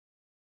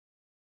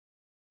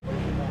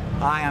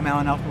Hi, I'm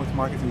Alan Elfman with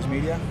Market News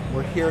Media.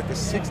 We're here at the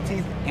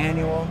 16th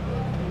annual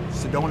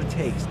Sedona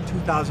Taste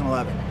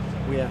 2011.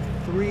 We have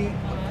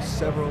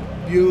several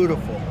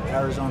beautiful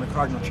Arizona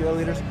Cardinal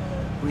cheerleaders.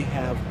 We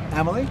have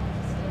Emily,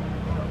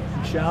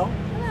 Michelle,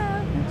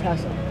 and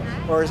Tessa,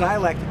 or as I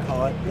like to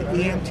call it, the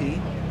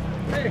EMT.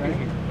 Hey,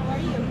 how are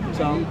you?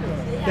 So,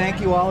 thank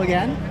you all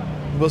again.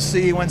 We'll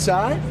see you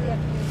inside.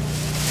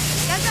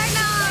 Yes, I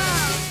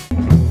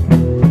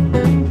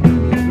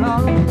know!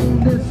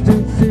 Long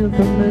distance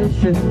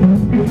information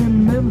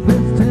in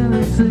Memphis,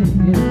 Tennessee.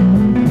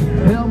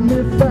 Help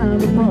me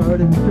find a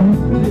party,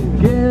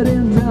 get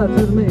in touch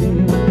with me.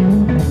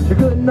 She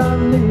could not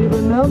leave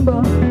a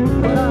number,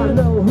 but I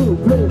know who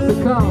placed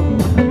the call.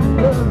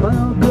 My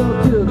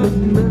uncle took a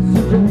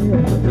message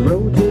and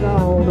wrote it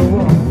on the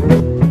wall.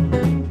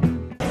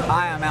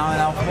 Hi, I'm Alan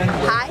Elfman.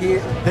 Hi.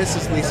 This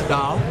is Lisa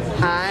Dahl.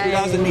 Hi. She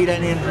doesn't need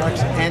any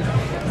introduction. And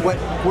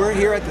we're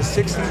here at the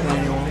 16th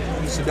annual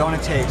Sedona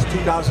Taste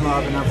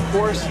 2011. Of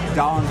course,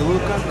 Dahl and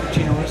DeLuca,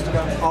 Cucina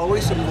Rustica,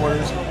 always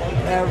supporters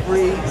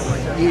every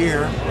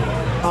year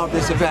of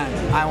this event.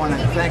 I want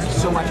to thank you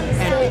so much.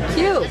 And Thank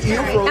you.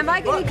 Am I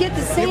going to get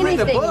to say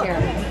anything here?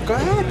 Go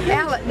ahead.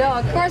 Alan, no,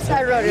 of course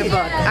I wrote a book.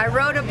 I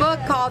wrote a book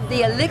called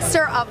The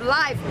Elixir of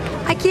Life.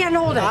 I can't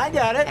hold it. I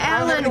got it.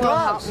 Alan will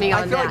help me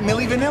on I feel that. like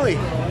Milli Vanilli.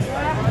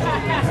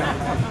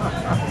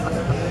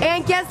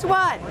 And guess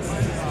what?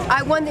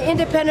 I won the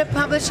Independent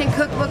Publishing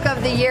Cookbook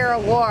of the Year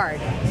award.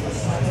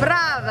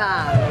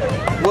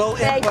 Brava! Well,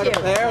 Thank you.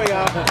 There we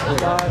go.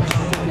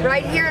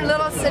 Right here in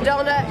Little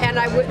Sedona, and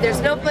there's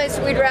no place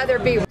we'd rather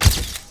be.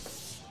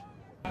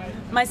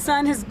 My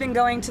son has been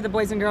going to the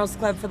Boys and Girls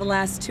Club for the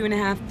last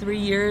 2.5, 3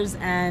 years,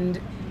 and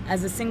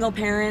as a single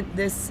parent,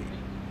 this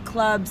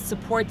club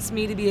supports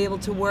me to be able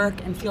to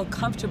work and feel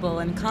comfortable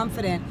and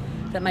confident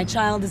that my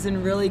child is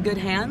in really good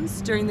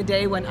hands during the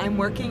day when I'm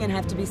working and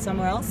have to be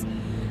somewhere else.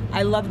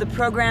 I love the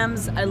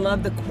programs, I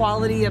love the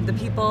quality of the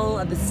people,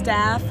 of the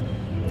staff.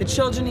 The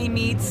children he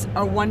meets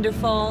are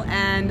wonderful,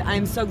 and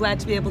I'm so glad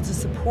to be able to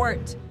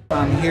support.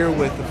 I'm here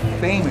with the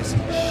famous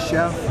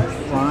Chef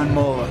Ron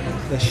Mola,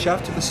 the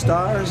chef to the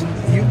stars.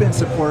 You've been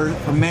supported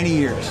for many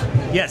years.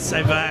 Yes,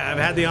 I've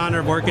had the honor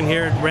of working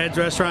here at Red's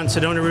Restaurant,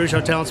 Sedona Rouge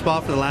Hotel and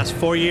Spa for the last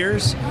 4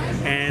 years,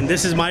 and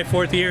this is my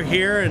 4th year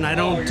here, and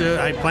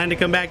I plan to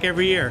come back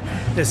every year.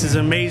 This is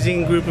an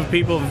amazing group of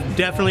people,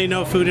 definitely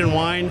know food and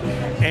wine,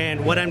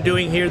 and what I'm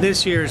doing here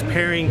this year is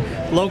pairing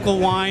local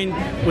wine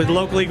with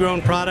locally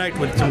grown product,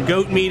 with some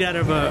goat meat out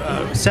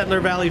of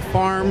Settler Valley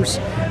Farms,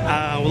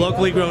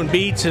 locally grown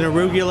beets and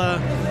arugula,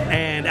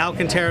 and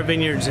Alcantara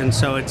Vineyards, and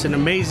so it's an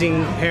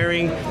amazing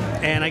pairing,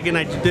 and again,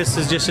 this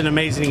is just an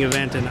amazing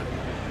event. And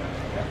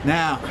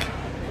now,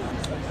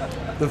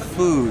 the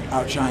food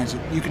outshines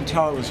it. You can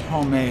tell it was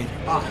homemade.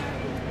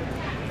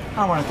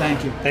 I want to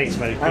thank you. Thanks,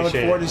 buddy. I look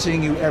forward to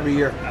seeing you every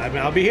year.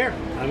 I'll be here.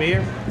 I'll be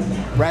here.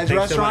 Red's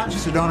Restaurant,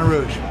 Sedona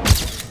Rouge.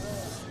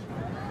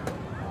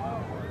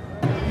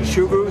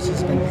 Shoe Goose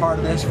has been part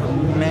of this for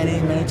many,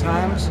 many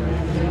times.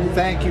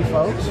 Thank you,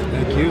 folks.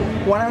 Thank you.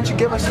 Why don't you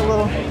give us a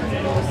little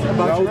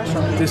about your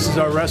restaurant? This is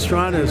our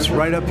restaurant. It's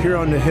right up here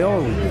on the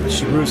hill,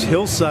 Bruce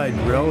Hillside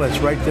Grill. That's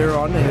right there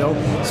on the hill.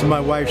 This is my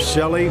wife,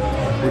 Shelley.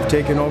 We've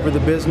taken over the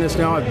business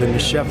now. I've been the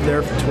chef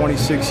there for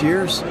 26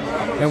 years.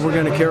 And we're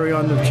going to carry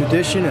on the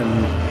tradition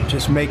and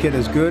just make it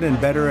as good and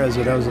better as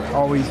it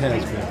always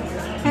has been.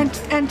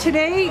 And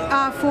today,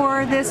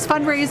 for this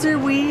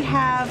fundraiser, we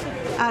have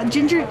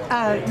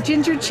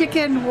ginger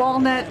chicken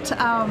walnut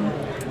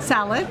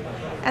salad,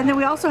 and then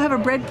we also have a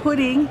bread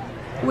pudding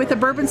with a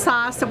bourbon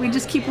sauce that we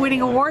just keep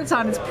winning awards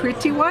on. It's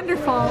pretty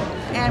wonderful,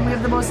 and we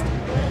have the most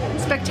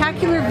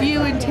spectacular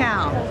view in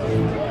town.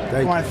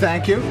 I want to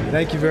thank you.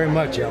 Thank you very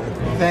much, Alan.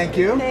 Thank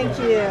you. Thank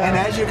you. And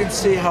as you can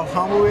see how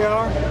humble we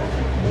are,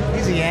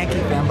 he's a Yankee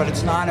fan, but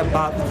it's not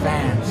about the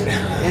fans.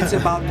 It's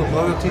about the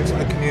loyalty to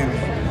the community.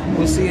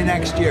 We'll see you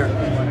next year.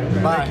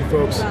 Bye. Thank you,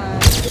 folks.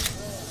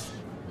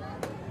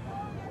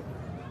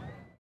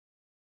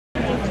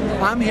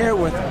 I'm here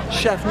with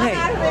Chef Nate.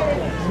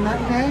 Isn't that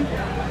your name?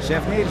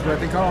 Chef Nate is what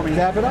they call me.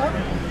 Dab it up.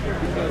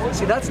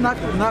 See, that's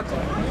Knuckle.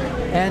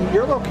 And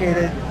you're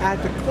located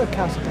at the Cliff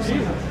Castle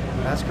Casino.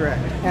 That's correct.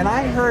 And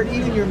I heard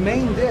even your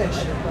main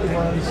dish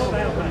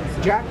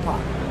was jackpot.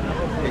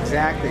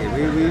 Exactly.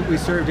 We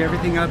served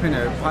everything up in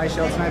a pie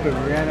shell tonight, but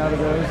we ran out of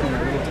those in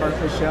a little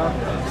tartfish shell.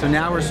 So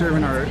now we're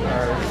serving our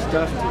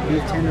stuffed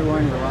beef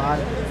tenderloin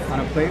roulade on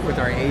a plate with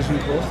our Asian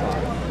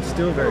coleslaw. It's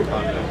still very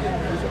popular.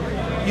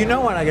 You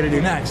know what I got to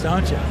do next,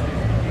 don't you?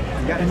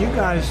 And you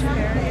guys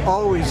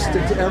always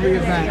stick to every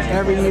event,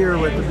 every year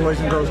with the Boys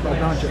and Girls Club,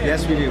 don't you?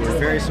 Yes, we do. We're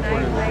very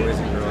supportive of the Boys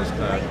and Girls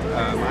Club.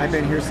 I've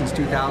been here since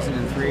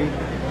 2003,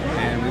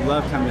 and we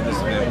love coming to this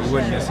event. We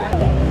wouldn't miss it.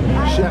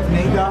 Chef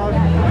Nate Dog.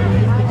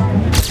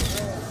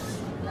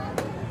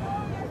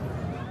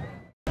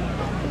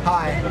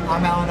 Hi,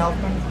 I'm Alan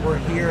Elfman. We're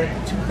here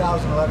at the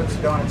 2011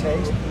 Sedona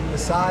Taste.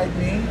 Beside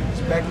me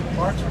is Becky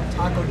Parks from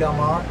Taco Del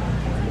Mar.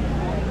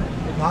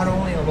 Not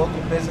only a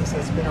local business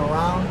that's been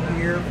around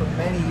here for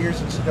many years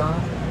in Sedona,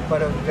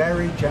 but a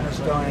very generous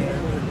donor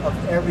of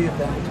every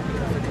event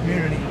because the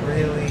community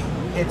really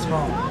hits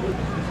home.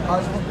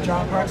 Husband,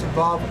 John Park's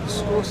involved with the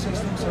school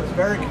system, so it's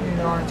very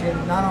community oriented.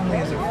 Not only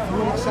is their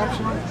food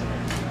exceptional,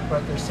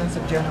 but their sense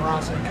of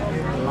generosity and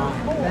community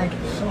mind. Thank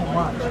you so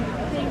much.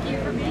 Thank you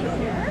for being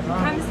here.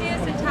 Come see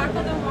us at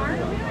Taco Del Mar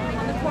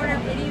on the corner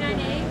of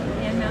 89A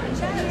and Mountain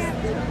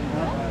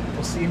Chest.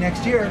 We'll see you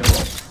next year.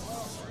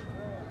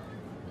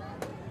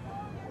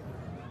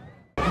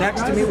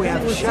 Next to me we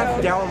have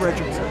Chef Darryl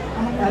Richardson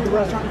at the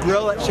restaurant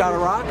Grill at Shadow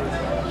Rock.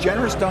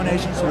 Generous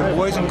donations to the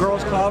Boys and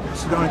Girls Club,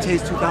 Sedona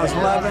Taste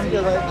 2011,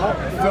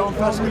 Film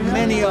Festival,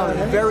 many others.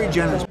 Very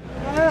generous.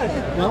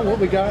 Well, what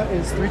we got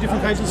is 3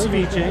 different kinds of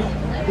ceviche.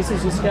 This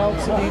is a scallop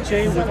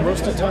ceviche with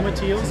roasted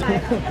tomatillos.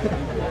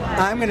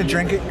 I'm going to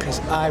drink it because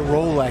I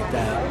roll like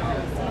that.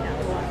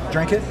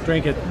 Drink it?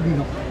 Drink it.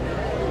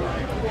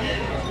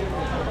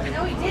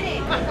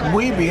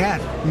 Muy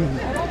bien.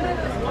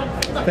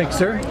 Thanks,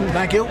 sir.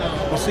 Thank you.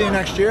 We'll see you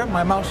next year.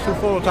 My mouth's too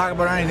full to talk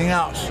about anything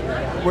else.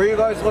 Where are you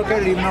guys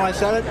located, even though I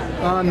said it?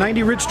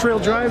 90 Ridge Trail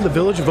Drive, the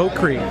village of Oak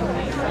Creek.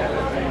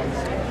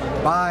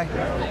 Bye.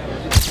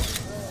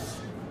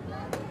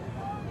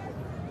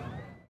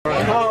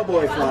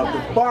 Cowboy Club,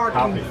 the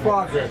Barking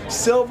Frog,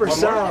 Silver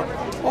Saddle,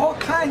 all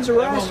kinds of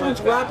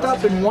restaurants wrapped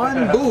up in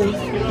one booth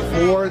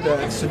for the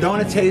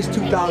Sedona Taste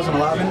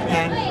 2011.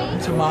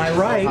 And to my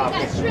right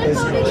is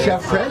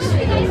Chef Chris.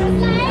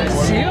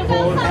 See you.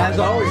 As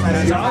always,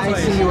 I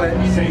see you at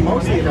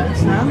most of the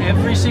events now.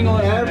 Every single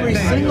event. Every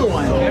single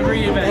one.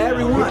 Every event.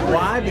 Every one.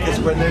 Why? Because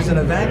when there's an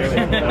event,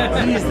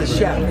 he's the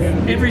chef.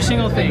 Every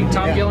single thing.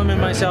 Tom Gillum and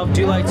myself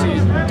do like to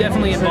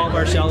definitely involve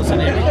ourselves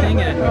in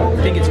everything, and I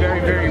think it's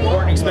very, very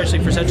important, especially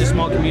for such a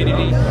small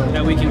community,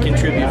 that we can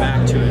contribute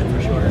back to it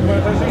for sure.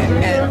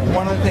 And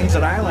one of the things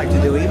that I like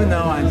to do, even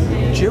though I'm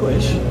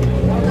Jewish,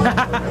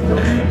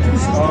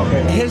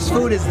 his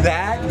food is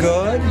that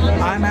good,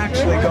 I'm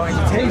actually going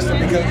to taste it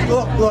because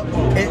look,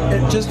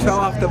 it just fell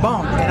off the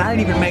bone, and I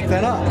didn't even make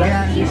that up.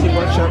 Again,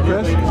 Chef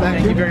Chris,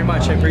 Thank you very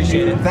much. I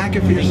appreciate it. Thank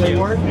you for your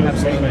support.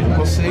 Absolutely.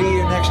 We'll see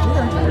you next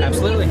year.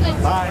 Absolutely.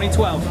 Bye.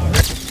 2012.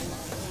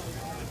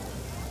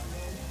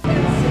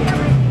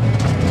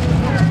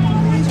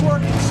 He's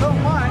working so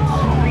much.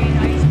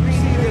 You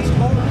see this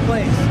whole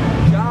place,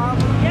 Job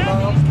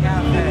Love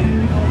Cafe.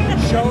 It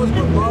shows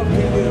what love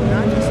can do,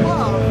 not just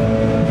love,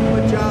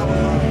 but job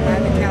love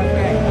and the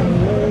cafe.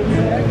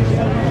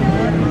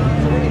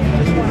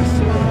 Just want to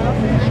smile.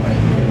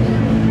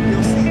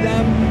 You'll see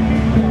them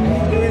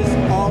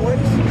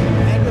always,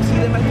 and you'll see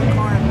them at the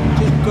carnival.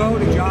 Just go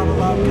to Job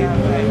Love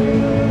Cafe.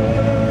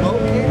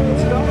 Located in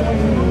Sedona.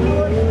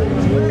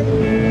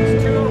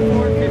 It's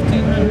 204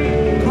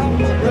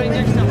 1500. Right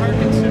next to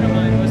Harkin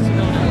Cinema in West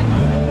Sedona.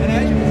 And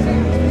as you can see,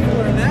 these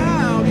people are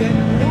now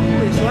getting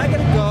foolish. So I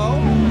gotta go.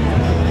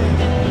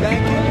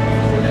 Thank you.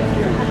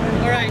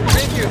 All right.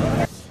 Thank you.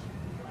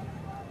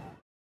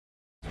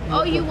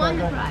 Oh, you won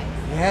the prize.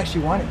 Yeah, she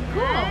won it.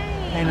 Cool.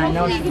 And I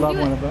know she'd love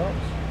one of those.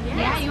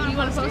 Yeah, you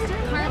want a poster?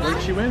 Carla? Where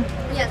did she win?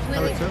 Yes, with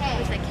a K.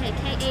 It's like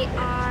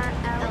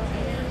K-K-A-R-L-A.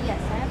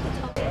 Yes, I have to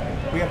tell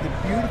you. We have the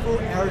beautiful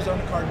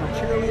Arizona Cardinal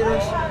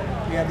cheerleaders.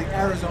 We have the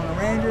Arizona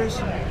Rangers.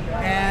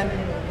 And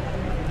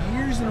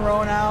years in a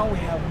row now, we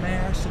have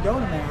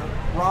Sedona Mayor,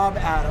 Rob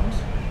Adams.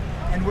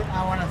 And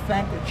I want to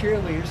thank the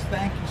cheerleaders.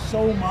 Thank you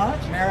so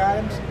much. Mayor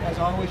Adams, as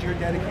always, your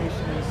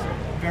dedication is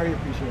very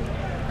appreciated.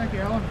 Thank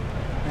you, Alan.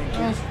 Thank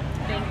you.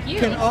 Thank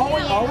you.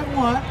 All we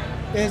want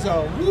is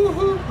a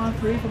woohoo on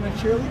 3 from the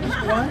cheerleaders.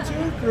 1,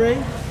 2, 3.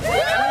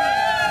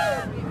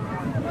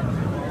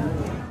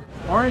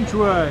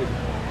 Orangewood.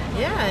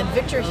 Yeah, and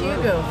Victor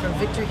Hugo from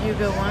Victor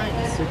Hugo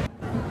Wines.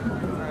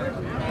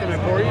 Can I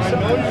pour you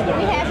some?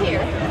 We have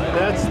here.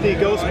 That's the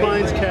Ghost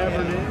Mines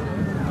Cabernet.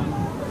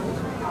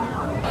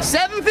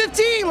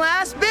 7:15,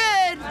 last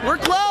bid. We're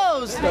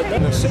closed.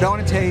 The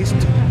Sedona Taste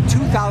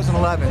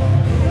 2011.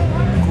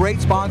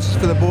 Great sponsors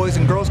for the Boys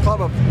and Girls Club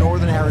of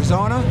Northern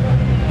Arizona.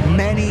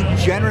 Many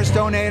generous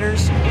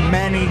donators,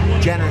 many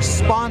generous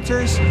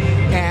sponsors,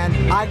 and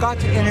I got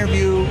to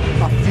interview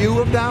a few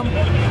of them,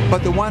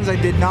 but the ones I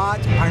did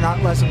not are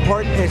not less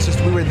important. It's just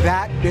we were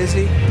that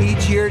busy.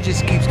 Each year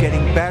just keeps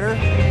getting better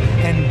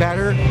and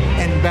better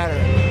and better.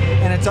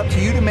 And it's up to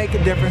you to make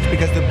a difference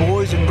because the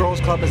Boys and Girls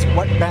Club is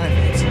what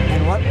benefits,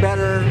 and what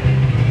better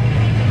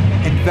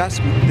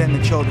investment than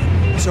the children.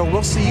 So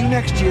we'll see you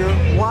next year.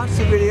 Watch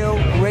the video,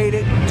 rate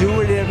it, do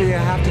whatever you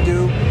have to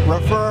do,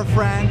 refer a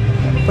friend,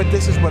 but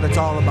this is what it's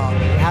all about.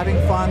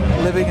 Having fun,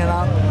 living it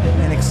up,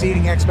 and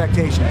exceeding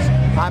expectations.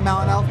 I'm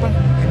Alan Elfman,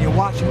 and you're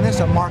watching this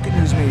on Market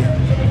News Media.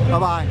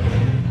 Bye-bye.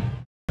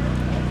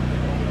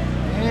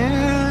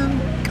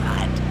 And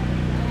God.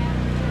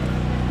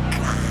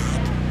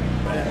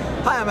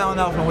 Hi, I'm Alan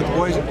Elfman with the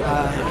Boys. This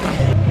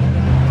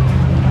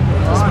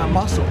is my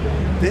muscle.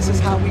 This is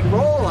how we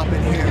roll up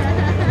in here.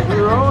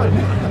 We're rolling.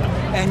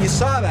 And you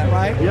saw that,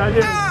 right? Yeah, I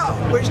did. Ow!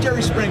 Where's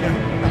Jerry Springer?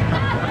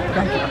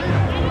 Thank you.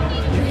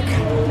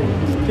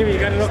 Kimmy, you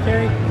got it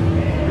okay?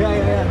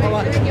 Yeah. Hold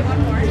on.